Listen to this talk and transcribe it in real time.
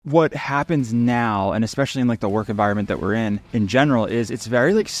what happens now, and especially in like the work environment that we're in general, is it's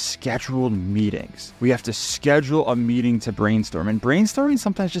very like scheduled meetings. We have to schedule a meeting to brainstorm, and brainstorming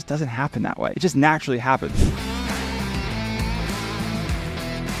sometimes just doesn't happen that way. It just naturally happens.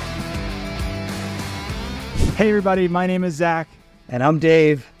 Hey everybody, my name is Zach. And I'm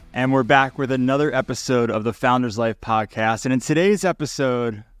Dave. And we're back with another episode of the Founder's Life podcast. And in today's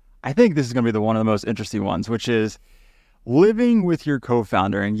episode, I think this is going to be one of the most interesting ones, which is living with your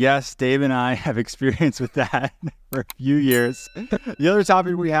co-founder. And yes, Dave and I have experience with that for a few years. The other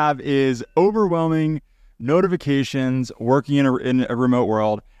topic we have is overwhelming notifications, working in a remote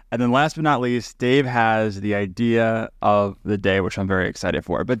world. And then last but not least, Dave has the idea of the day, which I'm very excited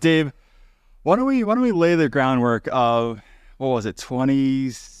for. But Dave, why don't we lay the groundwork of, what was it,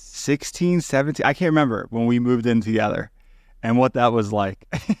 2016, 17? I can't remember when we moved in together and what that was like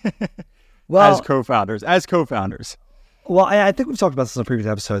as co-founders. Well, I think we've talked about this in previous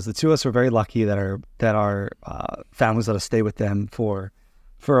episodes. The two of us were very lucky that our families let us stay with them for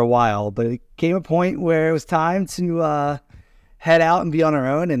a while. But it came a point where it was time to head out and be on our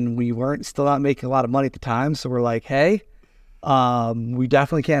own, and we weren't still not making a lot of money at the time. So we're like, hey, we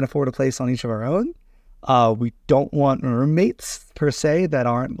definitely can't afford a place on each of our own. We don't want roommates per se that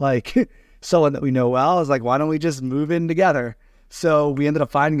aren't like someone that we know well. It's like, why don't we just move in together? So we ended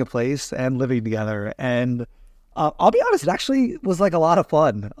up finding a place and living together, and I'll be honest, it actually was like a lot of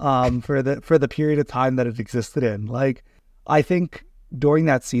fun for the period of time that it existed in. Like, I think during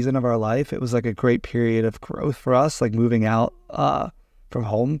that season of our life, it was like a great period of growth for us, like moving out from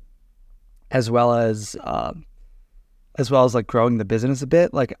home, as well as like growing the business a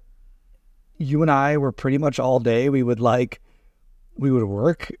bit. Like, you and I were pretty much all day. We would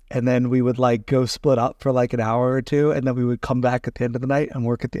work, and then we would like go split up for like an hour or two, and then we would come back at the end of the night and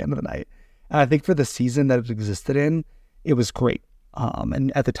work at the end of the night. And I think for the season that it existed in, it was great.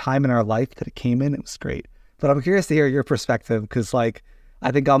 And at the time in our life that it came in, it was great. But I'm curious to hear your perspective, because like,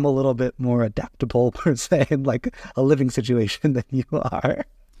 I think I'm a little bit more adaptable per se in like a living situation than you are.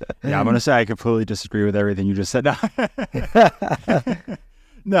 Yeah, I'm going to say I completely disagree with everything you just said.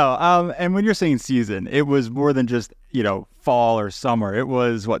 No, and when you're saying season, it was more than just, fall or summer. It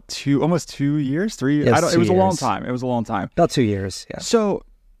was almost 2 years, 3 years? Yes, it was a long time. It was a long time. About 2 years, yeah. So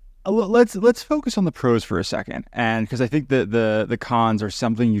let's focus on the pros for a second, and because I think the cons are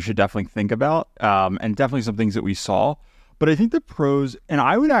something you should definitely think about, and definitely some things that we saw. But I think the pros, and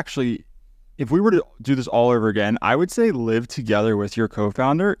I would actually, if we were to do this all over again, I would say live together with your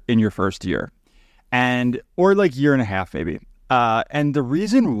co-founder in your first year, or like year and a half maybe. And the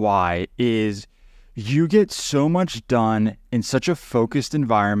reason why is you get so much done in such a focused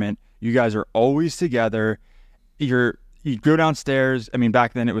environment. You guys are always together. You go downstairs. I mean,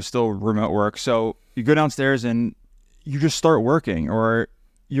 back then it was still remote work. So you go downstairs and you just start working, or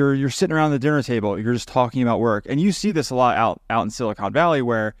you're sitting around the dinner table. You're just talking about work. And you see this a lot out in Silicon Valley,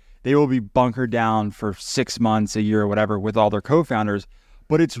 where they will be bunkered down for 6 months, a year, or whatever with all their co-founders.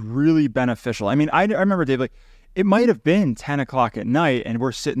 But it's really beneficial. I mean, I remember, Dave, like, it might have been 10 o'clock at night and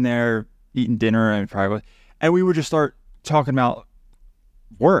we're sitting there eating dinner and we would just start talking about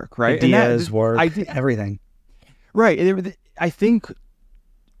work, right? Ideas, everything. Right. I think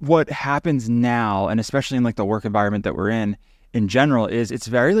what happens now, and especially in like the work environment that we're in general, is it's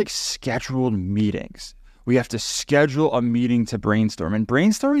very like scheduled meetings. We have to schedule a meeting to brainstorm, and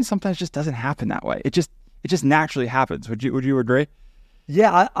brainstorming sometimes just doesn't happen that way. It just naturally happens. Would you agree?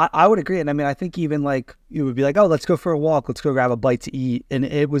 Yeah, I would agree. And I mean, I think even like you would be like, oh, let's go for a walk. Let's go grab a bite to eat. And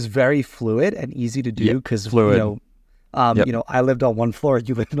it was very fluid and easy to do because, I lived on one floor.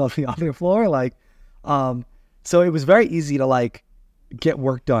 You lived on the other floor. Like, so it was very easy to like get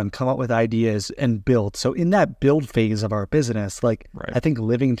work done, come up with ideas and build. So in that build phase of our business, like, right, I think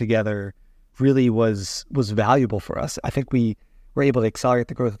living together really was valuable for us. I think we were able to accelerate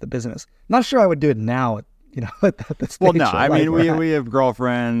the growth of the business. Not sure I would do it now at the stage. Well, no, I mean, we have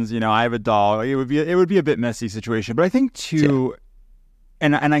girlfriends, I have a dog. It would be a bit messy situation, but I think too,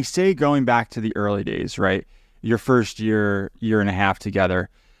 and I say going back to the early days, right? Your first year and a half together,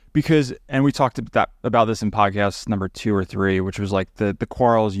 because, and we talked about this in podcast number 2 or 3, which was like the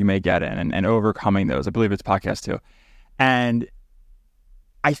quarrels you may get in and overcoming those. I believe it's podcast 2. And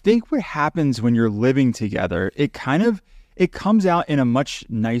I think what happens when you're living together, it comes out in a much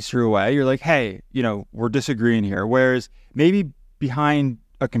nicer way. You're like, hey, we're disagreeing here. Whereas maybe behind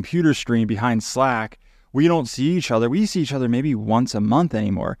a computer screen, behind Slack, we don't see each other. We see each other maybe once a month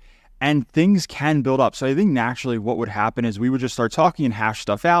anymore. And things can build up. So I think naturally what would happen is we would just start talking and hash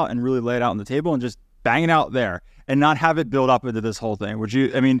stuff out and really lay it out on the table and just bang it out there and not have it build up into this whole thing.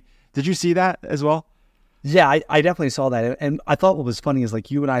 Did you see that as well? Yeah, I definitely saw that. And I thought what was funny is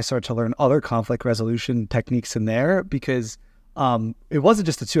like you and I started to learn other conflict resolution techniques in there because it wasn't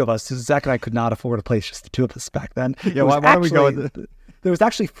just the two of us. Zach and I could not afford a place just the two of us back then. Yeah, why don't we go with there was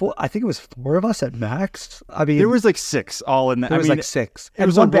actually four, I think it was four of us at max. I mean, there was like six all in that. There was like six. It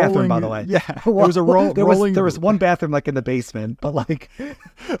was one rolling, bathroom, by the way. Yeah. It was a rolling. There was one bathroom like in the basement, but like.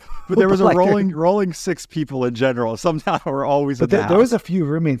 But there was a rolling six people in general. Somehow we're always in the house. There was a few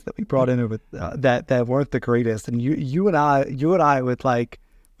roommates that we brought in with that weren't the greatest. And you and I would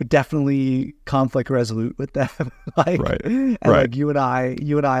definitely conflict resolute with them. Like, right. And like you and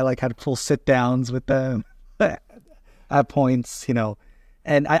I like had full sit downs with them at points, you know.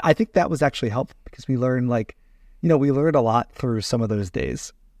 And I think that was actually helpful because we learned we learned a lot through some of those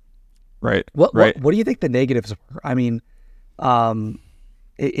days. Right. What do you think the negatives were? I mean,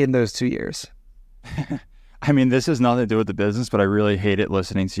 in those 2 years? I mean, this has nothing to do with the business, but I really hated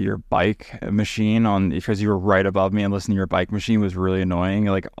listening to your bike machine because you were right above me, and listening to your bike machine was really annoying,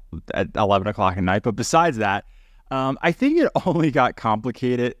 like at 11 o'clock at night. But besides that, I think it only got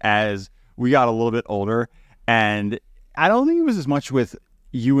complicated as we got a little bit older, and I don't think it was as much with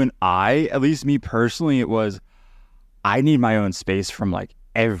you and I, at least me personally, it was, I need my own space from like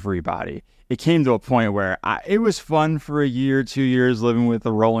everybody. It came to a point where it was fun for a year, 2 years living with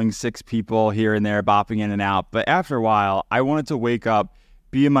a rolling six people here and there, bopping in and out. But after a while, I wanted to wake up,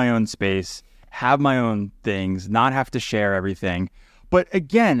 be in my own space, have my own things, not have to share everything. But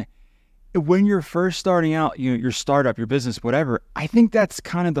again, when you're first starting out, your startup, your business, whatever, I think that's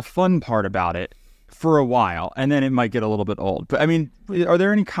kind of the fun part about it for a while. And then it might get a little bit old. But I mean, are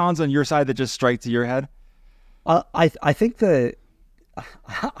there any cons on your side that just strike to your head? I think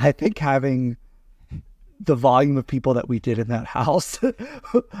having the volume of people that we did in that house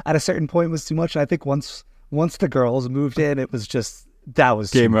at a certain point was too much. And I think once the girls moved in, it was just, that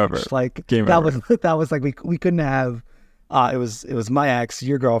was game over. Like game that over. that was like we couldn't have. It was my ex,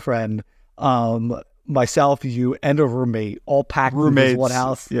 your girlfriend, myself, you, and a roommate all packed in this one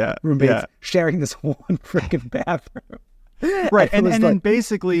house. Yeah, roommates sharing this one freaking bathroom. Right, and then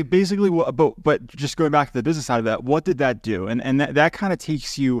basically, but just going back to the business side of that, what did that do? And that kind of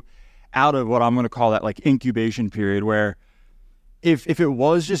takes you out of what I'm going to call that like incubation period, where if it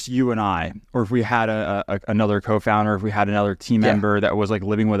was just you and I, or if we had another co-founder, if we had another team member that was like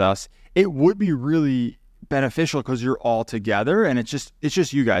living with us, it would be really beneficial because you're all together and it's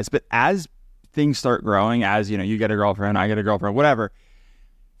just you guys. But as things start growing, as you get a girlfriend, I get a girlfriend, whatever,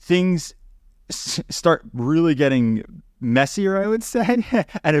 things start really getting messier, I would say,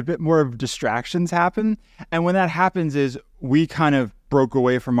 and a bit more of distractions happen. And when that happens is we kind of broke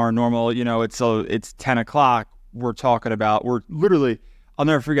away from our normal, it's 10 o'clock. We're literally, I'll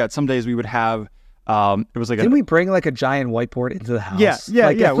never forget, some days we would have, it was like Didn't we bring like a giant whiteboard into the house? Yeah.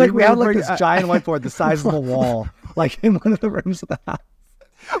 We had like this giant whiteboard the size of the wall, like in one of the rooms of the house.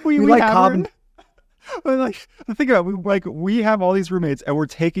 We like common. Like, think about it, we have all these roommates and we're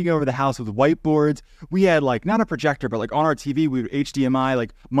taking over the house with whiteboards. We had like not a projector, but like on our TV, we would HDMI,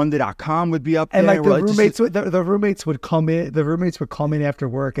 like Monday.com would be up and there. And like the roommates would come in. The roommates would come in after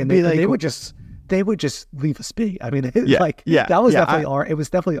work, and they would just leave us be. I mean, that was definitely it was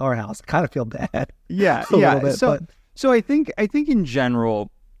definitely our house. I kind of feel bad. Yeah, a little bit, so I think in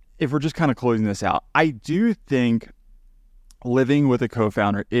general, if we're just kind of closing this out, I do think living with a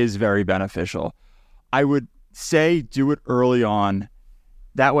co-founder is very beneficial. I would say do it early on.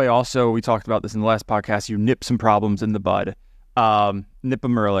 That way also, we talked about this in the last podcast, you nip some problems in the bud, nip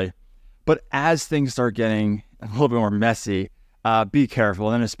them early. But as things start getting a little bit more messy, be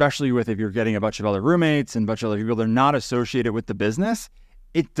careful. And especially if you're getting a bunch of other roommates and a bunch of other people that are not associated with the business,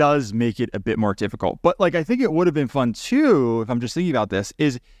 it does make it a bit more difficult. But like, I think it would have been fun too, if I'm just thinking about this,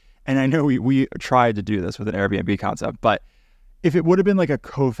 and I know we tried to do this with an Airbnb concept, but if it would have been like a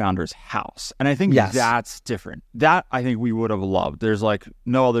co-founder's house, and I think that's different. That I think we would have loved. There's like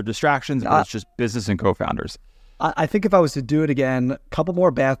no other distractions, but it's just business and co-founders. I think if I was to do it again, a couple more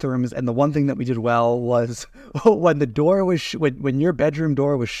bathrooms, and the one thing that we did well was when the door was when your bedroom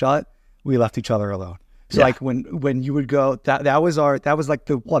door was shut, we left each other alone. So like when you would go, that was like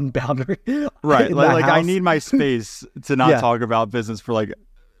the one boundary, right? Like I need my space to not talk about business for like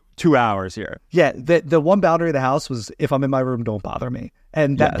 2 hours here. Yeah, the one boundary of the house was if I'm in my room, don't bother me.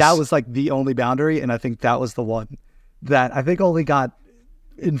 And that was like the only boundary. And I think that was the one that I think only got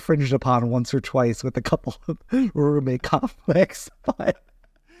infringed upon once or twice with a couple of roommate conflicts.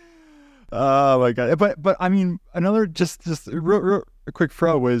 Oh my God. But I mean, another just real quick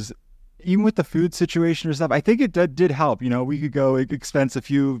throw was even with the food situation or stuff, I think it did help. We could go expense a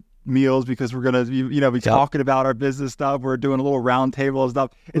few meals because we're gonna be talking about our business stuff. We're doing a little round table and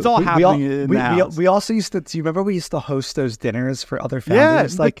stuff. It's all happening in the house. We also used to. Do you remember we used to host those dinners for other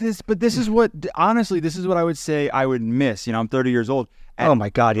founders? Yeah, but this is what honestly this is what I would say I would miss. I'm 30 years old. Oh my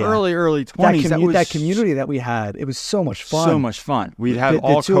God! Yeah, early 20s. That community that we had, it was so much fun. So much fun. We'd have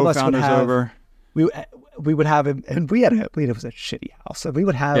all co-founders over. We would have him, and it was a shitty house. So we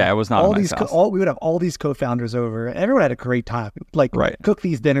would have it was not all a nice these house. We would have all these co-founders over, and everyone had a great time. Cook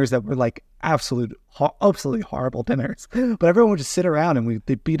these dinners that were like absolutely horrible dinners, but everyone would just sit around and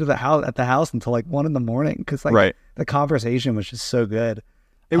they'd be at the house until like 1 a.m. because the conversation was just so good.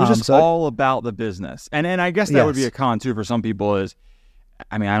 It was just all about the business, and I guess that would be a con too for some people.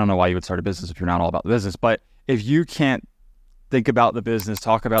 I don't know why you would start a business if you're not all about the business, but if you can't think about the business,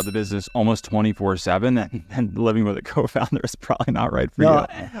 talk about the business almost 24/7, and living with a co-founder is probably not right for you.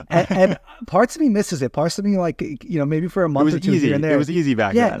 and parts of me misses it. Parts of me maybe for a month or two here and there. It was easy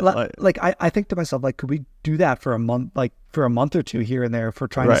back then. I think to myself, could we do that for a month, for a month or two here and there for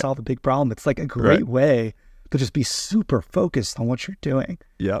trying to solve a big problem? It's like a great way to just be super focused on what you're doing.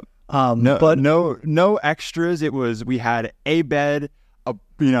 Yep. No extras. We had a bed.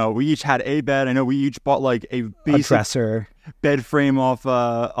 We each had a bed. I know we each bought like a basic dresser bed frame off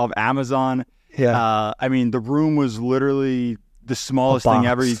Amazon. Yeah. The room was literally the smallest thing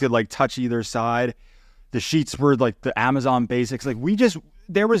ever. You could touch either side. The sheets were like the Amazon basics.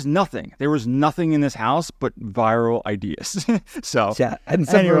 There was nothing. There was nothing in this house but viral ideas. So and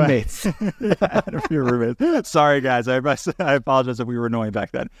some roommates. And a few roommates. Sorry guys, I apologize if we were annoying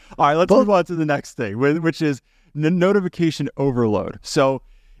back then. All right, let's move on to the next thing, which is notification overload. So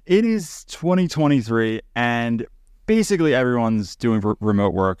it is 2023, and basically everyone's doing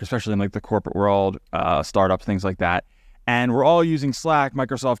remote work, especially in the corporate world, startups, things like that. And we're all using Slack,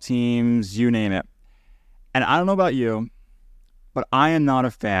 Microsoft Teams, you name it. And I don't know about you, but I am not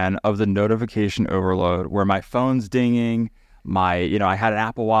a fan of the notification overload where my phone's dinging. I had an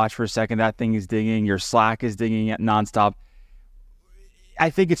Apple Watch for a second. That thing is dinging. Your Slack is dinging it nonstop. I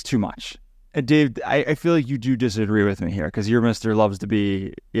think it's too much. Dave, I feel like you do disagree with me here because your Mr. loves to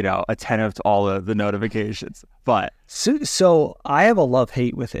be, attentive to all of the notifications. But so I have a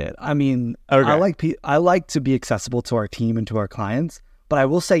love-hate with it. Okay. I like to be accessible to our team and to our clients. But I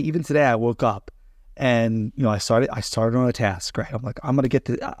will say, even today, I woke up and I started on a task. Right, I'm like,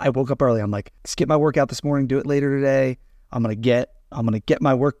 I woke up early. I'm like, skip my workout this morning, do it later today. I'm gonna get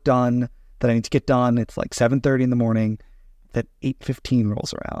my work done that I need to get done. It's like 7:30 in the morning. That 8:15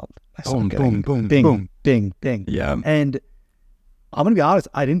 rolls around. Boom, bing, bing, bing. Yeah. And I'm going to be honest,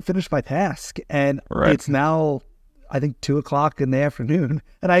 I didn't finish my task. And It's now, I think, 2:00 in the afternoon.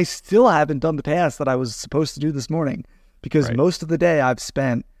 And I still haven't done the task that I was supposed to do this morning because most of the day I've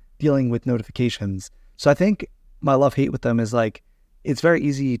spent dealing with notifications. So I think my love-hate with them is it's very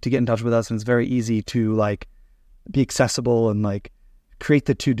easy to get in touch with us, and it's very easy to be accessible and create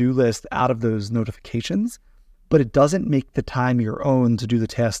the to-do list out of those notifications. But it doesn't make the time your own to do the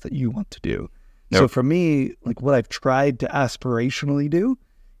task that you want to do. Nope. So for me, what I've tried to aspirationally do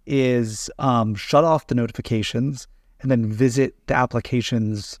is shut off the notifications and then visit the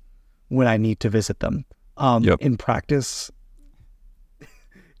applications when I need to visit them. In practice, it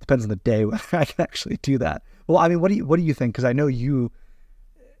depends on the day when I can actually do that. Well, what do you think? Because I know you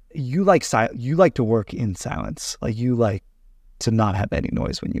like to work in silence. You like to not have any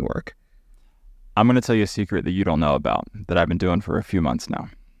noise when you work. I'm going to tell you a secret that you don't know about that I've been doing for a few months now.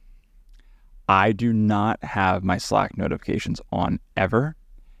 I do not have my Slack notifications on ever.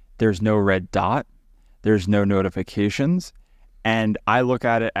 There's no red dot. There's no notifications. And I look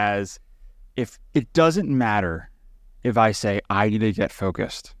at it as if it doesn't matter if I say, I need to get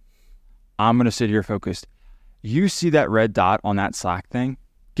focused. I'm going to sit here focused. You see that red dot on that Slack thing,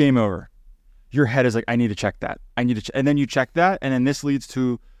 game over. Your head is like, I need to check that. And then you check that. And then this leads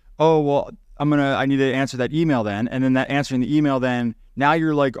to, I need to answer that email then. And then that answering the email then, now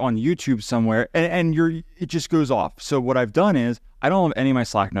you're on YouTube somewhere and it just goes off. So what I've done is I don't have any of my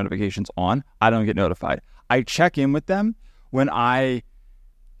Slack notifications on. I don't get notified. I check in with them when I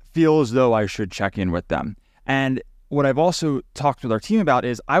feel as though I should check in with them. And what I've also talked with our team about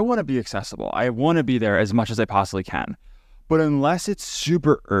is I want to be accessible. I want to be there as much as I possibly can. But unless it's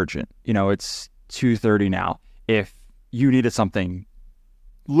super urgent, it's 2:30 now. If you needed something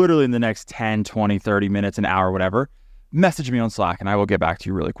literally in the next 10, 20, 30 minutes, an hour, whatever, message me on Slack and I will get back to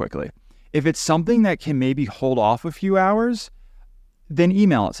you really quickly. If it's something that can maybe hold off a few hours, then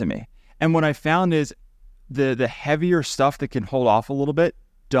email it to me. And what I found is the heavier stuff that can hold off a little bit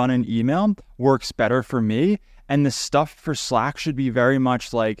done in email works better for me. And the stuff for Slack should be very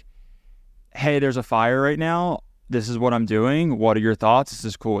much hey, there's a fire right now. this is what I'm doing. What are your thoughts? Is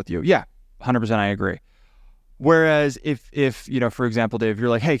this cool with you? Yeah, 100% I agree. Whereas if you know, for example, Dave, you're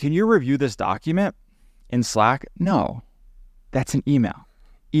like, hey, can you review this document in Slack? No, that's an email.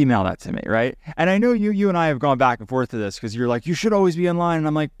 Email that to me, right? And I know you and I have gone back and forth to this because you're like, you should always be online. And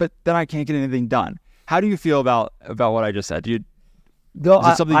I'm like, but then I can't get anything done. How do you feel about what I just said? Is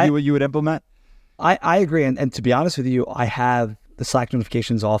it something you would implement? I agree. And to be honest with you, I have the Slack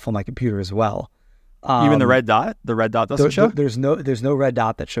notifications off on my computer as well. Even the red dot? The red dot doesn't show? There's no red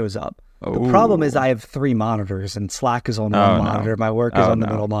dot that shows up. Oh. The problem is I have 3 monitors, and Slack is on one monitor. My work is on the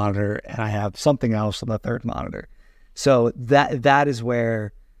middle monitor, and I have something else on the third monitor. So that is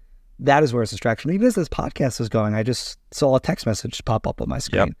where it's a distraction. Even as this podcast was going, I just saw a text message pop up on my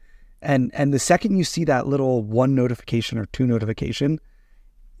screen. Yep. And the second you see that little 1 notification or 2 notification,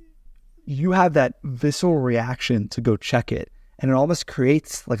 you have that visceral reaction to go check it. And it almost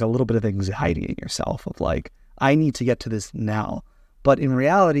creates like a little bit of anxiety in yourself of like, I need to get to this now. But in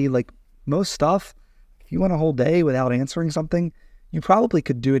reality, like most stuff, if you went a whole day without answering something, you probably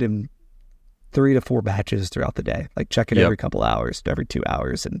could do it in 3 to 4 batches throughout the day. Like check it every couple hours, every 2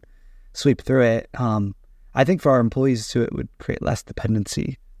 hours, and sweep through it. I think for our employees too, it would create less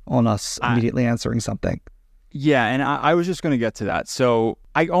dependency on us immediately answering something. Yeah, and I was just going to get to that. So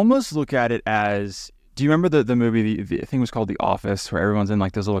I almost look at it as, do you remember the movie, the thing was called The Office, where everyone's in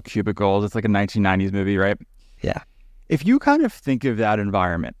like those little cubicles? It's like a 1990s movie, right? Yeah. If you kind of think of that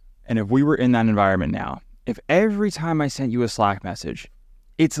environment, and if we were in that environment now, if every time I sent you a Slack message,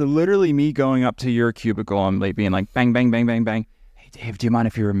 it's literally me going up to your cubicle and like being like, bang, bang, bang, bang, bang. Hey, Dave, do you mind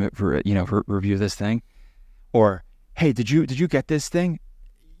if you review this thing? Or, hey, did you get this thing?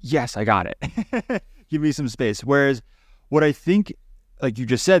 Yes, I got it. Give me some space. Whereas what I think, like you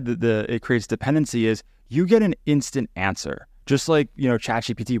just said, that it creates dependency is you get an instant answer. Just like,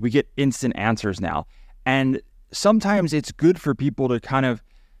 ChatGPT, we get instant answers now. And sometimes it's good for people to kind of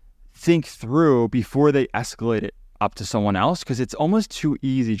think through before they escalate it up to someone else, because it's almost too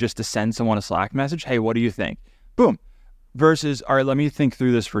easy just to send someone a Slack message. Hey, what do you think? Boom. Versus, all right, let me think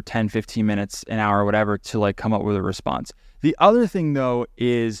through this for 10, 15 minutes, an hour, whatever, to like come up with a response. The other thing though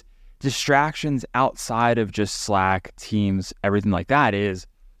is distractions outside of just Slack, Teams, everything like that is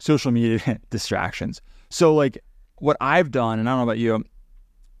social media distractions. So like what I've done, and I don't know about you,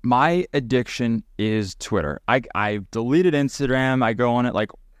 my addiction is Twitter. I deleted Instagram. I go on it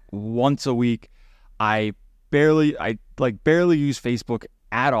like once a week. I barely use Facebook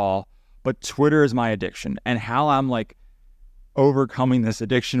at all, but Twitter is my addiction. And how I'm like overcoming this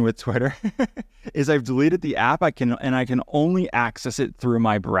addiction with Twitter is I've deleted the app. I can only access it through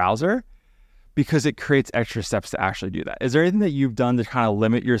my browser because it creates extra steps to actually do that. Is there anything that you've done to kind of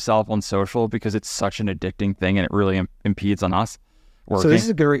limit yourself on social because it's such an addicting thing and it really impedes on us working? So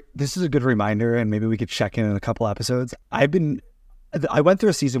this is a good reminder, and maybe we could check in a couple episodes. I went through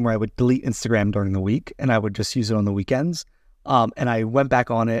a season where I would delete Instagram during the week and I would just use it on the weekends. And I went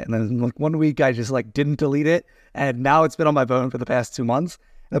back on it, and then like one week I just like didn't delete it, and now it's been on my phone for the past 2 months.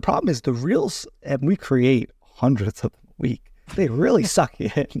 And the problem is the reels, and we create hundreds of them a week. They really suck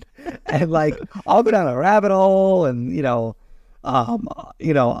you in, and like I'll go down a rabbit hole, and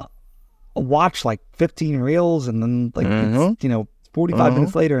watch like 15 reels, and then like it's, 45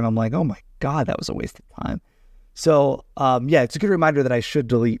 minutes later, and I'm like, oh my god, that was a waste of time. So it's a good reminder that I should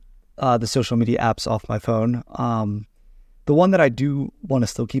delete the social media apps off my phone. The one that I do want to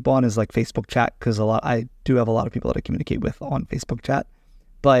still keep on is like Facebook chat, because I do have a lot of people that I communicate with on Facebook chat,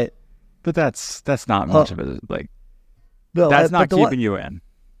 but that's not much of it. Like that's not keeping you in.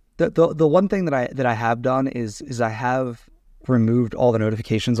 The one thing that I have done is I have removed all the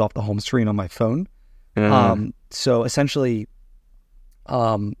notifications off the home screen on my phone. So essentially,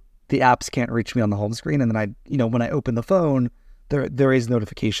 the apps can't reach me on the home screen, and then when I open the phone, there is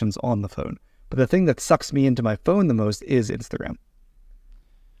notifications on the phone. But the thing that sucks me into my phone the most is Instagram.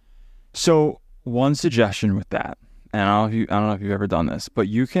 So one suggestion with that, and I don't know if you've ever done this, but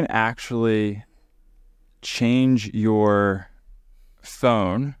you can actually change your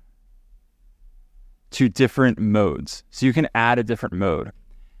phone to different modes. So you can add a different mode.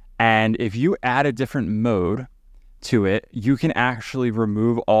 And if you add a different mode to it, you can actually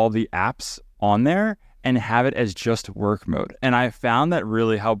remove all the apps on there and have it as just work mode. And I found that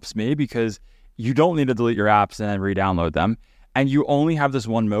really helps me because you don't need to delete your apps and then re-download them. And you only have this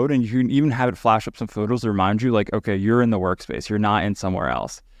one mode, and you can even have it flash up some photos to remind you like, okay, you're in the workspace. You're not in somewhere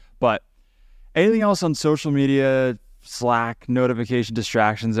else. But anything else on social media, Slack, notification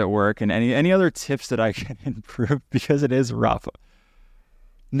distractions at work, and any other tips that I can improve, because it is rough?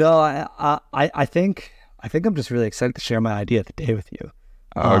 No, I think I'm just really excited to share my idea of the day with you.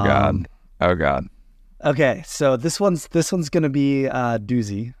 Oh God. Okay, so this one's gonna be a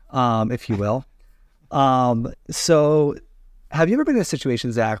doozy, if you will. So have you ever been in a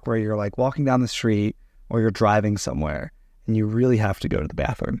situation, Zach, where you're like walking down the street or you're driving somewhere and you really have to go to the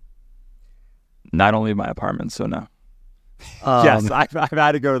bathroom? Not only my apartment, so no. Yes, I've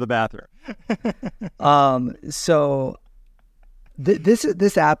had to go to the bathroom. So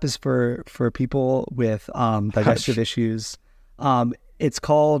this app is for people with digestive issues. It's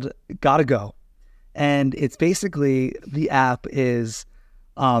called Gotta Go. And it's basically, the app is,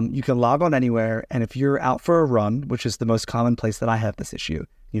 you can log on anywhere. And if you're out for a run, which is the most common place that I have this issue,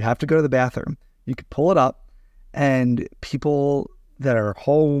 you have to go to the bathroom. You can pull it up, and people that are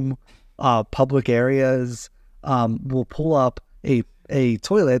home, public areas, will pull up a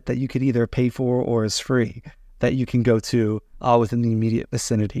toilet that you could either pay for or is free, that you can go to within the immediate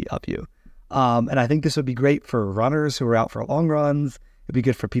vicinity of you. And I think this would be great for runners who are out for long runs. It'd be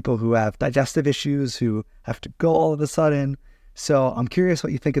good for people who have digestive issues, who have to go all of a sudden. So I'm curious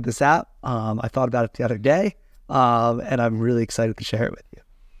what you think of this app. I thought about it the other day, and I'm really excited to share it with you.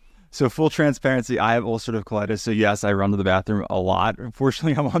 So full transparency, I have ulcerative colitis. So yes, I run to the bathroom a lot.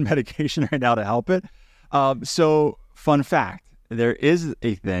 Unfortunately, I'm on medication right now to help it. So fun fact, there is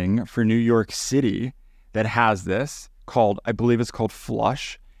a thing for New York City that has this called, I believe it's called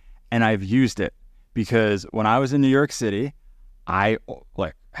Flush. And I've used it because when I was in New York City, I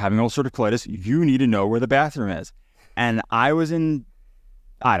like having ulcerative colitis, you need to know where the bathroom is. And I was in,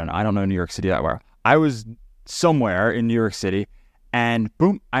 I don't know New York City that well. I was somewhere in New York City, and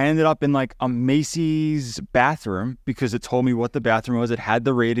boom, I ended up in like a Macy's bathroom because it told me what the bathroom was. It had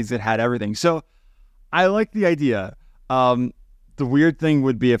the ratings, it had everything. So I like the idea. The weird thing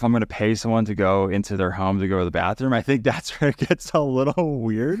would be if I'm going to pay someone to go into their home to go to the bathroom. I think that's where it gets a little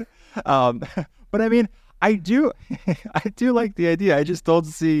weird. But I mean, I do like the idea. I just don't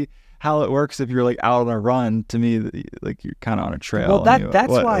see how it works if you're like out on a run. To me, like you're kind of on a trail. Well,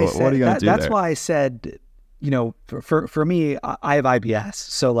 that's why I said, you know, for me, I have IBS.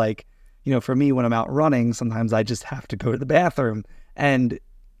 So like, you know, for me, when I'm out running, sometimes I just have to go to the bathroom, and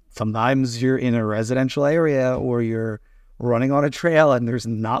sometimes you're in a residential area or you're running on a trail and there's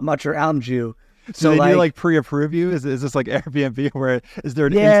not much around you. So they do like pre-approve you? Is this like Airbnb where is there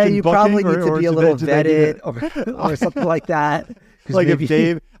an instant you booking? probably need to be a little vetted or something like that. Like maybe... if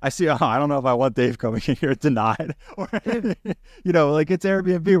Dave, I see, I don't know if I want Dave coming in here denied. Or, you know, like it's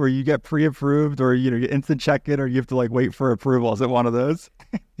Airbnb where you get pre-approved or, you know, you instant check-in or you have to like wait for approval. Is it one of those?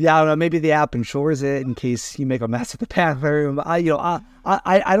 Yeah, I don't know. Maybe the app insures it in case you make a mess at the bathroom. I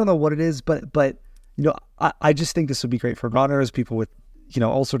don't know what it is, but you know, I just think this would be great for runners, people with, you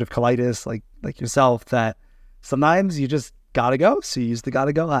know, ulcerative colitis like yourself, that sometimes you just gotta go. So you use the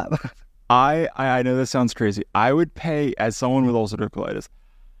Gotta Go app. I know this sounds crazy. I would pay, as someone with ulcerative colitis,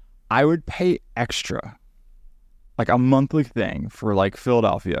 I would pay extra, like a monthly thing for like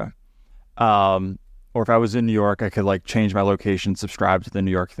Philadelphia. Or if I was in New York, I could like change my location, subscribe to the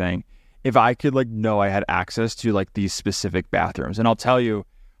New York thing. If I could like know I had access to like these specific bathrooms. And I'll tell you,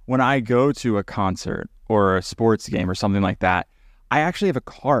 when I go to a concert or a sports game or something like that, I actually have a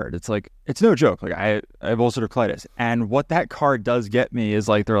card. It's like, it's no joke. Like I have ulcerative colitis. And what that card does get me is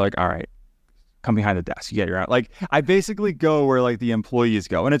like, they're like, all right, come behind the desk. You get your out. Like I basically go where like the employees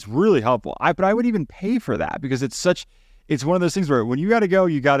go, and it's really helpful. But I would even pay for that because it's one of those things where when you got to go,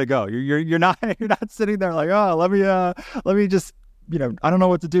 you got to go. You're not sitting there like, oh, let me just, you know, I don't know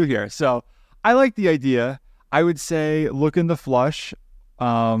what to do here. So I like the idea. I would say look in the Flush.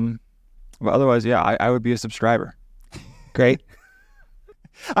 But otherwise, yeah, I would be a subscriber. Great.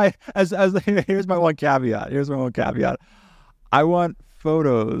 Here's my one caveat. I want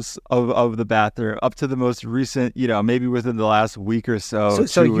photos of the bathroom up to the most recent, you know, maybe within the last week or so.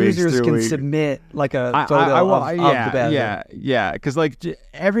 So users can submit like a photo of the bathroom. Yeah. Because like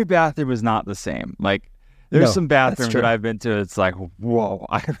every bathroom is not the same. Like there's some bathrooms that I've been to. It's like, whoa,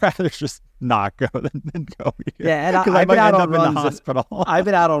 I'd rather just not go than go here. Yeah, and I've been out on runs. I've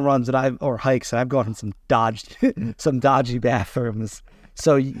been out on runs or hikes, and I've gone in some dodgy bathrooms.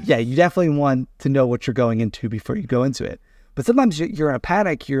 So yeah, you definitely want to know what you're going into before you go into it. But sometimes you're in a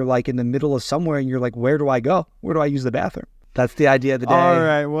panic. You're like in the middle of somewhere, and you're like, where do I go? Where do I use the bathroom? That's the idea of the day. All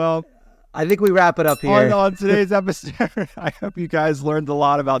right, well, I think we wrap it up here. On today's episode, I hope you guys learned a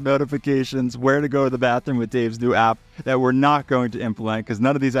lot about notifications, where to go to the bathroom with Dave's new app that we're not going to implement because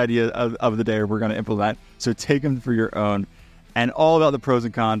none of these ideas of the day we're going to implement. So take them for your own, and all about the pros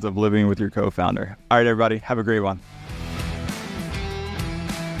and cons of living with your co-founder. All right, everybody, have a great one.